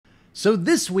So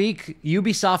this week,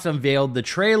 Ubisoft unveiled the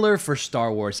trailer for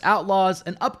Star Wars Outlaws,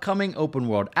 an upcoming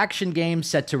open-world action game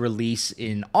set to release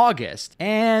in August.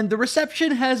 And the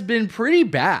reception has been pretty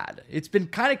bad. It's been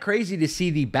kind of crazy to see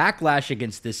the backlash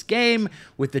against this game,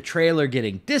 with the trailer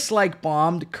getting dislike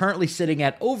bombed, currently sitting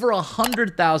at over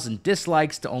 100,000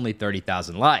 dislikes to only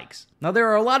 30,000 likes. Now, there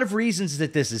are a lot of reasons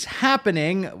that this is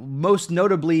happening, most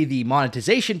notably the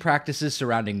monetization practices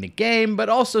surrounding the game, but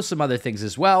also some other things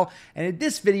as well. And in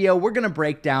this video, we're going to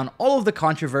break down all of the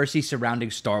controversy surrounding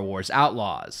Star Wars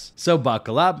Outlaws. So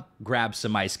buckle up, grab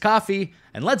some iced coffee,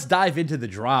 and let's dive into the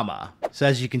drama. So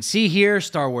as you can see here,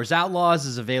 Star Wars Outlaws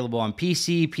is available on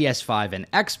PC, PS5,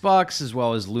 and Xbox, as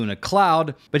well as Luna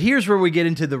Cloud. But here's where we get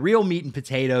into the real meat and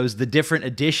potatoes, the different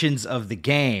editions of the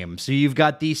game. So you've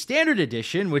got the Standard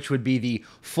Edition, which would be the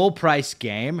full price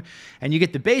game, and you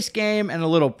get the base game and a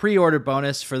little pre-order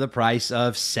bonus for the price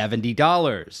of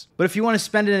 $70. But if you want to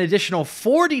spend an additional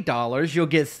 $40, you'll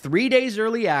get 3 days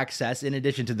early access in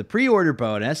addition to the pre-order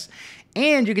bonus,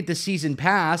 and you get the season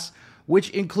pass, which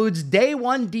includes day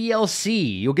one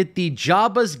DLC. You'll get the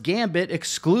Jabba's Gambit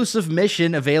exclusive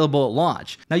mission available at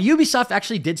launch. Now, Ubisoft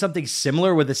actually did something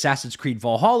similar with Assassin's Creed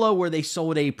Valhalla, where they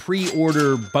sold a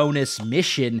pre-order bonus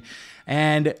mission.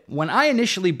 And when I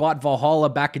initially bought Valhalla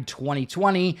back in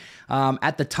 2020,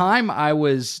 at the time I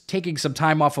was taking some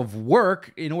time off of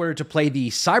work in order to play the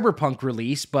Cyberpunk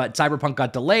release, but Cyberpunk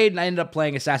got delayed and I ended up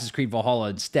playing Assassin's Creed Valhalla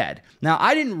instead. Now,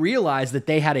 I didn't realize that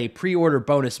they had a pre-order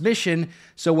bonus mission,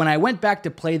 so when I went back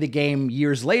to play the game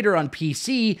years later on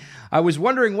PC, I was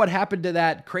wondering what happened to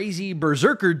that crazy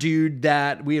berserker dude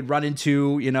that we had run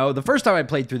into, the first time I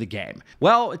played through the game.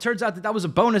 Well, it turns out that that was a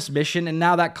bonus mission, and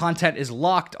now that content is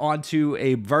locked onto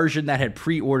a version that had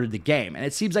pre-ordered the game. And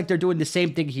it seems like they're doing the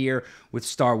same thing here with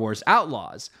Star Wars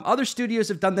Outlaws. Other studios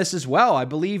have done this as well. I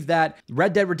believe that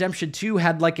Red Dead Redemption 2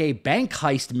 had like a bank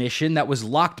heist mission that was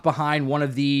locked behind one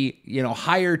of the,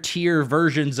 higher tier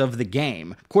versions of the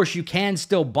game. Of course, you can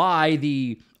still buy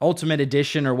the Ultimate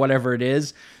Edition or whatever it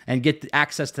is and get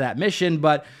access to that mission,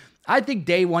 but I think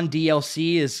day one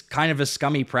DLC is kind of a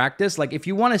scummy practice. Like, if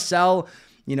you want to sell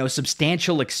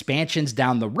substantial expansions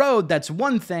down the road, that's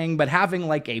one thing, but having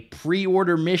like a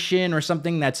pre-order mission or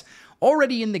something that's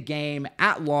already in the game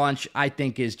at launch, I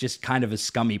think is just kind of a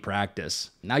scummy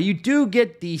practice. Now, you do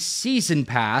get the Season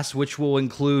Pass, which will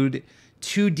include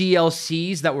 2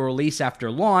 DLCs that will release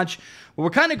after launch, but we're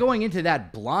kind of going into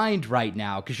that blind right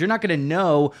now because you're not going to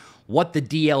know what the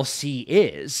DLC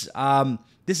is.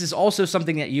 This is also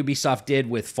something that Ubisoft did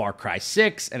with Far Cry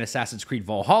 6 and Assassin's Creed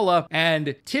Valhalla,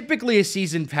 and typically a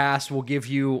season pass will give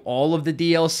you all of the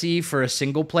DLC for a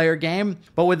single-player game,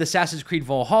 but with Assassin's Creed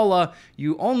Valhalla,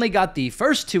 you only got the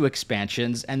first 2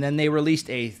 expansions, and then they released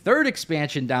a 3rd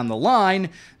expansion down the line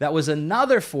that was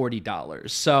another $40.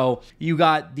 So you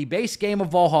got the base game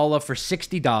of Valhalla for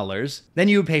 $60, then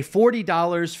you would pay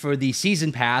 $40 for the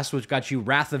season pass, which got you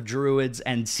Wrath of Druids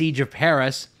and Siege of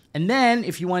Paris. And then,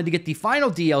 if you wanted to get the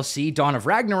final DLC, Dawn of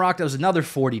Ragnarok, that was another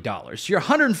 $40. So you're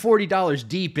 $140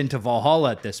 deep into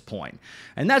Valhalla at this point.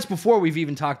 And that's before we've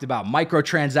even talked about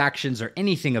microtransactions or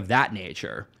anything of that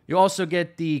nature. You also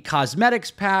get the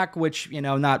cosmetics pack, which,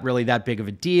 not really that big of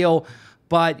a deal.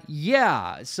 But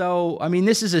yeah, so,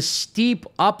 this is a steep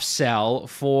upsell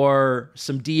for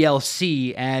some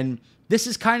DLC, and this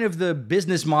is kind of the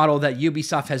business model that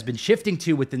Ubisoft has been shifting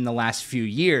to within the last few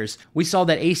years. We saw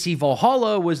that AC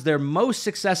Valhalla was their most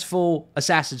successful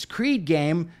Assassin's Creed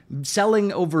game,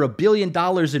 selling over $1 billion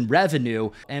in revenue,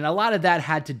 and a lot of that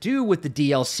had to do with the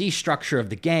DLC structure of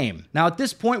the game. Now, at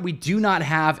this point, we do not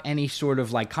have any sort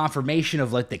of confirmation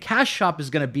of what the cash shop is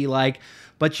going to be like,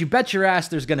 but you bet your ass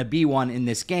there's going to be one in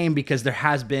this game because there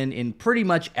has been in pretty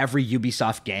much every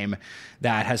Ubisoft game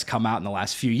that has come out in the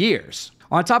last few years.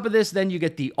 On top of this, then you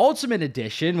get the Ultimate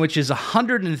Edition, which is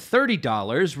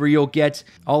 $130, where you'll get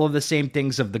all of the same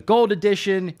things of the Gold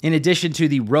Edition, in addition to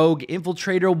the Rogue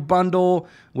Infiltrator bundle,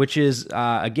 which is,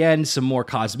 again, some more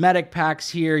cosmetic packs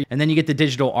here, and then you get the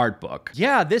digital art book.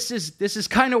 Yeah, this is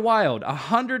kind of wild,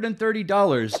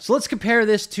 $130. So let's compare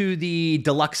this to the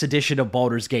Deluxe Edition of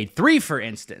Baldur's Gate 3, for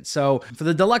instance. So for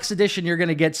the Deluxe Edition, you're going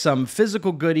to get some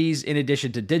physical goodies in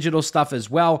addition to digital stuff as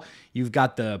well. You've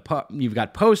got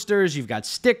posters, you've got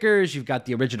stickers, you've got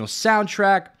the original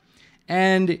soundtrack,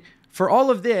 and for all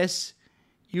of this,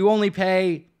 you only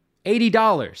pay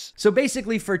 $80. So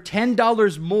basically for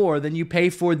 $10 more than you pay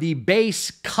for the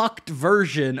base cucked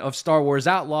version of Star Wars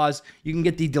Outlaws, you can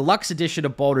get the Deluxe Edition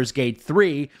of Baldur's Gate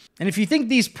 3. And if you think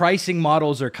these pricing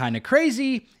models are kind of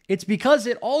crazy, it's because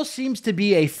it all seems to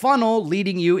be a funnel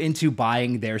leading you into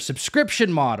buying their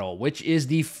subscription model, which is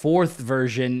the 4th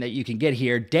version that you can get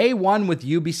here, day one with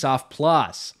Ubisoft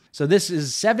Plus. So this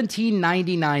is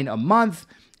 $17.99 a month,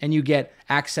 and you get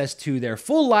access to their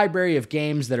full library of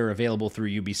games that are available through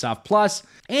Ubisoft Plus,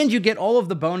 and you get all of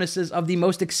the bonuses of the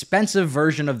most expensive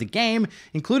version of the game,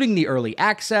 including the early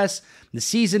access, the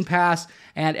season pass,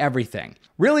 and everything.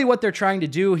 Really what they're trying to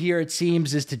do here, it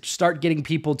seems, is to start getting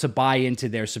people to buy into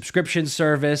their subscription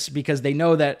service, because they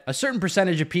know that a certain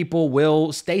percentage of people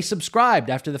will stay subscribed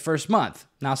after the first month.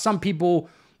 Now, some people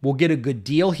will get a good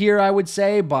deal here, I would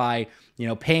say, by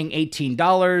paying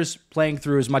 $18, playing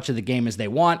through as much of the game as they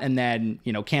want, and then,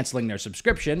 canceling their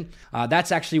subscription.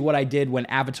 That's actually what I did when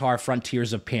Avatar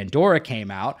Frontiers of Pandora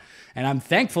came out. And I'm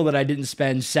thankful that I didn't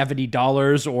spend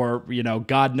 $70 or,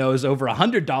 God knows, over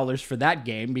 $100 for that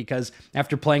game, because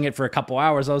after playing it for a couple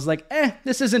hours, I was like,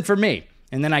 this isn't for me.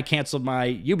 And then I canceled my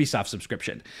Ubisoft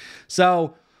subscription.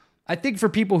 So I think for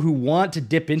people who want to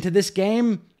dip into this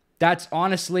game, that's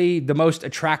honestly the most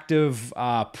attractive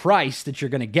price that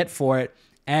you're going to get for it.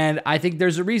 And I think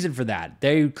there's a reason for that.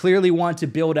 They clearly want to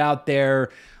build out their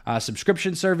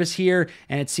subscription service here,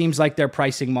 and it seems like their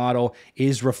pricing model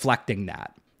is reflecting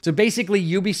that. So basically,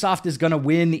 Ubisoft is going to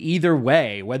win either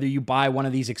way, whether you buy one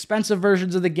of these expensive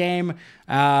versions of the game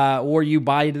or you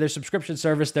buy into their subscription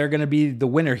service. They're going to be the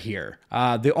winner here.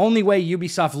 The only way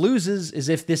Ubisoft loses is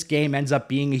if this game ends up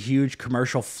being a huge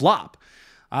commercial flop.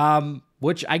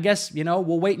 Which I guess,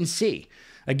 we'll wait and see.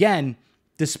 Again,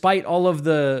 despite all of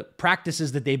the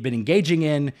practices that they've been engaging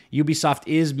in, Ubisoft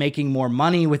is making more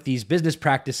money with these business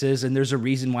practices, and there's a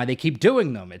reason why they keep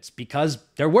doing them. It's because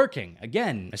they're working.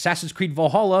 Again, Assassin's Creed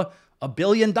Valhalla, $1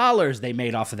 billion they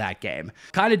made off of that game.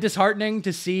 Kind of disheartening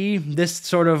to see this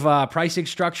sort of pricing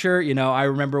structure. I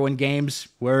remember when games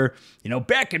were,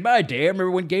 back in my day, I remember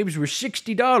when games were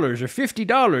 $60 or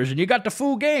 $50 and you got the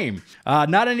full game.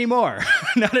 Not anymore.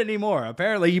 Not anymore.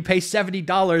 Apparently you pay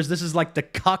 $70. This is like the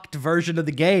cucked version of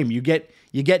the game. You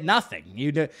get nothing.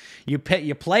 You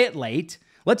play it late.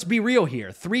 Let's be real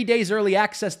here. 3 days early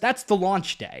access, that's the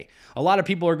launch day. A lot of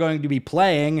people are going to be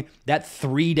playing that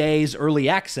 3 days early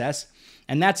access,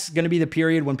 and that's going to be the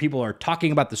period when people are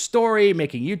talking about the story,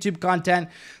 making YouTube content.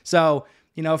 So,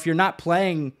 if you're not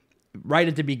playing right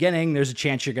at the beginning, there's a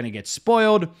chance you're going to get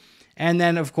spoiled. And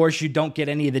then, of course, you don't get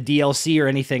any of the DLC or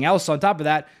anything else on top of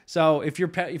that. So if you're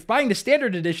buying the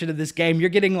standard edition of this game, you're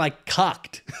getting,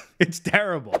 cucked. It's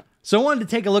terrible. So I wanted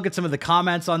to take a look at some of the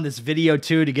comments on this video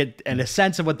too to get a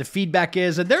sense of what the feedback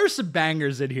is. And there are some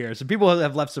bangers in here. Some people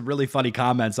have left some really funny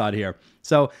comments on here.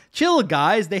 So chill,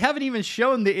 guys. They haven't even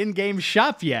shown the in-game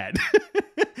shop yet.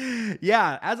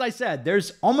 Yeah, as I said,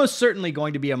 there's almost certainly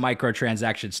going to be a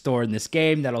microtransaction store in this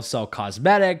game that'll sell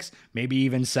cosmetics, maybe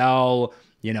even sell,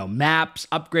 maps,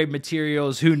 upgrade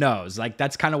materials, who knows?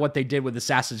 That's kind of what they did with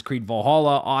Assassin's Creed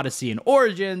Valhalla, Odyssey, and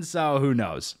Origins, so who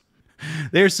knows?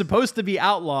 They're supposed to be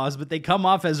outlaws, but they come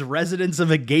off as residents of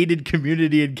a gated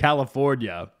community in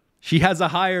California. She has a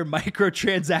higher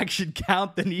microtransaction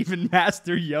count than even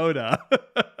Master Yoda.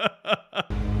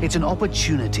 It's an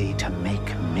opportunity to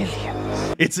make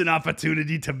millions. It's an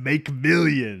opportunity to make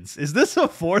millions. Is this a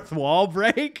fourth wall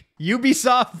break?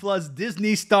 Ubisoft plus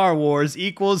Disney Star Wars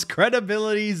equals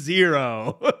credibility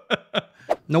 0.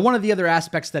 Now, one of the other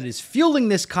aspects that is fueling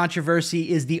this controversy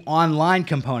is the online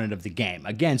component of the game.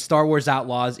 Again, Star Wars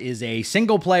Outlaws is a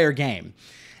single-player game.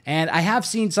 And I have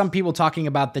seen some people talking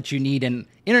about that you need an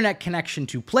internet connection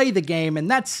to play the game, and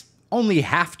that's only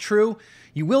half true.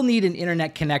 You will need an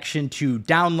internet connection to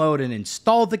download and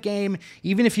install the game,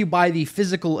 even if you buy the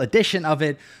physical edition of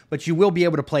it, but you will be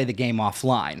able to play the game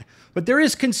offline. But there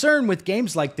is concern with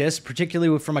games like this,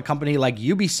 particularly from a company like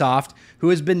Ubisoft, who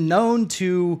has been known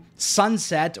to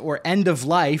sunset or end of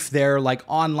life their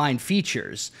online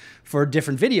features for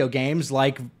different video games.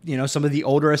 Some of the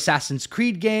older Assassin's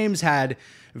Creed games had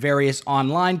various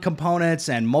online components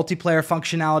and multiplayer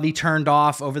functionality turned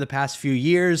off over the past few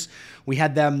years. We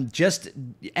had them just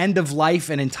end of life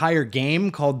an entire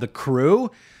game called The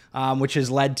Crew, which has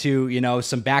led to,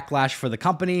 some backlash for the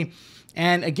company.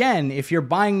 And again, if you're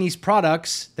buying these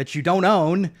products that you don't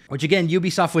own, which again,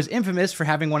 Ubisoft was infamous for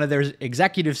having one of their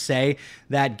executives say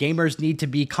that gamers need to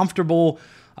be comfortable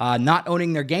not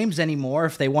owning their games anymore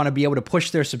if they want to be able to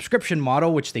push their subscription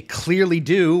model, which they clearly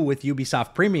do with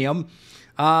Ubisoft Premium.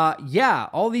 Yeah,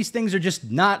 all these things are just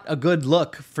not a good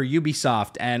look for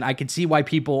Ubisoft, and I can see why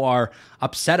people are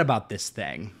upset about this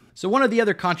thing. So one of the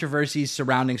other controversies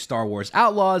surrounding Star Wars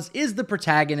Outlaws is the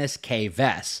protagonist, Kay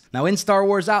Vess. Now in Star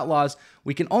Wars Outlaws,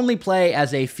 we can only play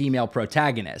as a female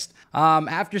protagonist.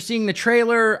 After seeing the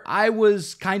trailer, I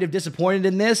was kind of disappointed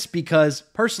in this because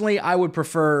personally I would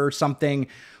prefer something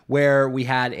where we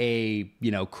had a,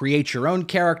 create your own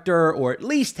character, or at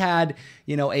least had,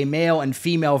 a male and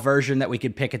female version that we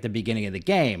could pick at the beginning of the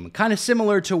game. Kind of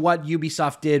similar to what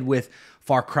Ubisoft did with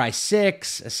Far Cry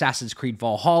 6, Assassin's Creed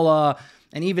Valhalla,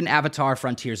 and even Avatar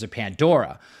Frontiers of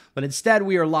Pandora. But instead,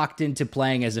 we are locked into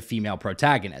playing as a female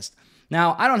protagonist.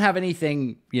 Now, I don't have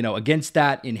anything, against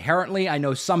that inherently. I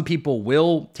know some people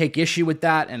will take issue with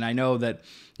that, and I know that,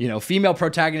 female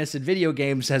protagonists in video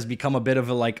games has become a bit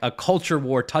of a culture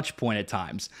war touch point at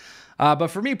times. But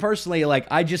for me personally,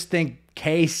 I just think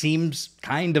Kay seems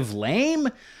kind of lame.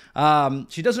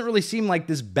 She doesn't really seem like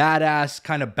this badass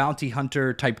kind of bounty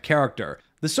hunter type character.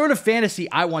 The sort of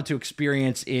fantasy I want to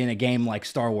experience in a game like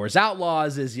Star Wars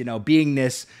Outlaws is, being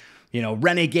this,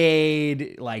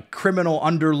 renegade, criminal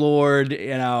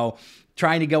underlord,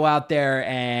 trying to go out there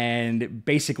and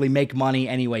basically make money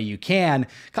any way you can,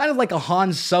 kind of like a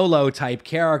Han Solo type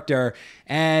character.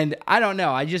 And I don't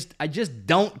know, I just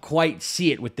don't quite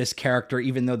see it with this character,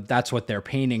 even though that's what they're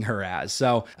painting her as.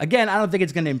 So again, I don't think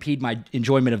it's going to impede my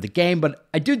enjoyment of the game, but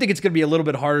I do think it's going to be a little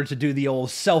bit harder to do the old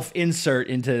self-insert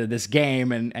into this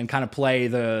game and kind of play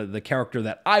the character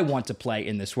that I want to play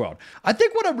in this world. I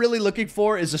think what I'm really looking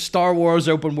for is a Star Wars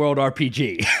open world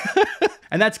RPG.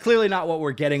 And that's clearly not what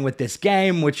we're getting with this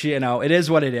game, which, it is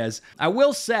what it is. I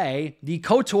will say the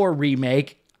KOTOR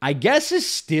remake, I guess, is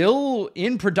still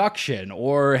in production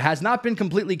or has not been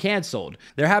completely canceled.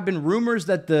 There have been rumors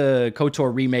that the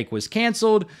KOTOR remake was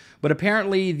canceled, but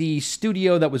apparently the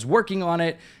studio that was working on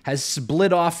it has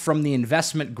split off from the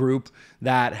investment group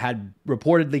that had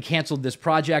reportedly canceled this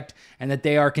project, and that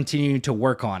they are continuing to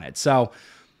work on it. So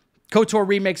KOTOR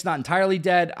remake's not entirely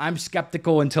dead. I'm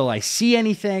skeptical until I see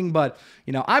anything, but,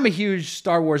 I'm a huge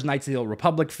Star Wars Knights of the Old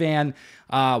Republic fan.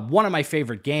 One of my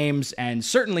favorite games, and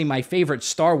certainly my favorite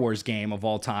Star Wars game of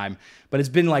all time. But it's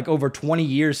been over 20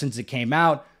 years since it came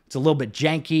out. It's a little bit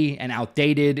janky and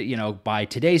outdated, by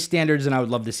today's standards, and I would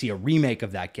love to see a remake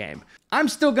of that game. I'm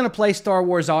still going to play Star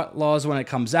Wars Outlaws when it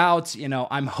comes out.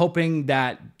 I'm hoping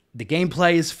that the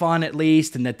gameplay is fun at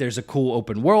least, and that there's a cool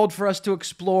open world for us to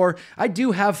explore. I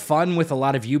do have fun with a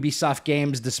lot of Ubisoft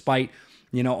games, despite,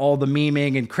 all the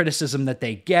memeing and criticism that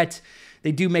they get.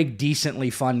 They do make decently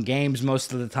fun games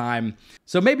most of the time.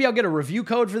 So maybe I'll get a review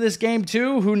code for this game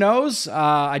too, who knows?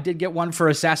 I did get one for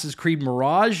Assassin's Creed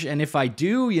Mirage, and if I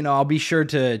do, I'll be sure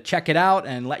to check it out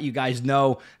and let you guys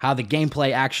know how the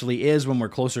gameplay actually is when we're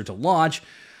closer to launch.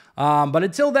 But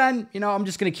until then, I'm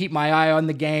just going to keep my eye on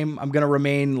the game. I'm going to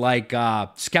remain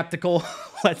skeptical,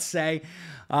 let's say.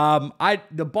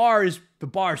 The bar is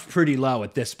pretty low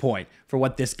at this point for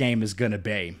what this game is going to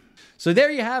be. So there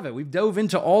you have it. We've dove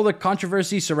into all the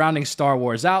controversy surrounding Star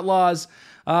Wars Outlaws.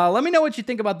 Let me know what you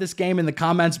think about this game in the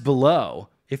comments below.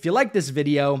 If you like this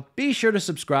video, be sure to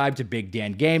subscribe to Big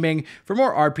Dan Gaming for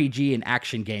more RPG and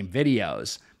action game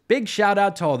videos. Big shout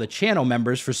out to all the channel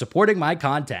members for supporting my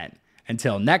content.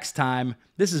 Until next time,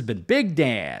 this has been Big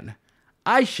Dan.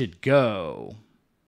 I should go.